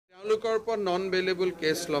তেওঁলোকৰ ওপৰত non bailable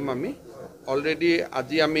cash ল'ম আমি অলৰেডি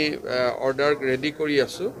আজি আমি অৰ্ডাৰ ৰেডি কৰি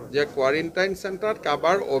আছোঁ যে কোৱাৰেণ্টাইন চেণ্টাৰত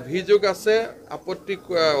কাবাৰ অভিযোগ আছে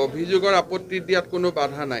অভিযোগৰ আপত্তি দিয়াত কোনো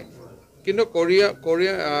বাধা নাই কিন্তু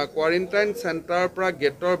কোৱাৰেণ্টাইন চেণ্টাৰৰ পৰা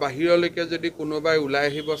গেটৰ বাহিৰলৈকে যদি কোনোবাই ওলাই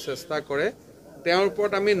আহিব চেষ্টা কৰে তেওঁৰ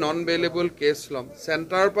ওপৰত আমি নন বেইলেবল কেছ ল'ম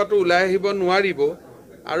চেণ্টাৰৰ পৰাতো ওলাই আহিব নোৱাৰিব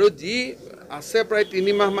আৰু যি আছে প্ৰায়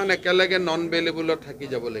 3 মাহ মান একেলগে নন বেইলেবলত থাকি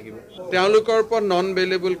যাব লাগিব তেওঁলোকৰ ওপৰত নন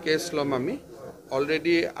বেইলেবল কেছ ল'ম আমি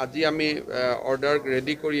অলৰেডি আজি আমি অৰ্ডাৰ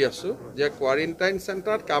ৰেডি কৰি আছোঁ যে কোৱাৰেণ্টাইন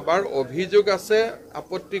চেণ্টাৰত কাবাৰ অভিযোগ আছে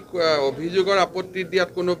অভিযোগৰ আপত্তি দিয়াত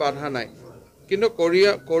কোনো বাধা নাই কিন্তু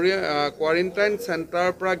কোৱাৰেণ্টাইন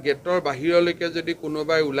চেণ্টাৰৰ পৰা গেটৰ বাহিৰলৈকে যদি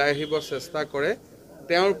কোনোবাই ওলাই আহিব চেষ্টা কৰে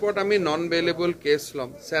তেওঁৰ ওপৰত আমি নন বেইলেবল কেছ ল'ম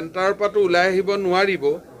চেণ্টাৰৰ পৰাতো ওলাই আহিব নোৱাৰিব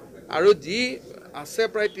আৰু যি আছে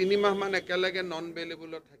প্ৰায় 3 মাহ মান একেলগে নন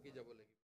বেইলেবলত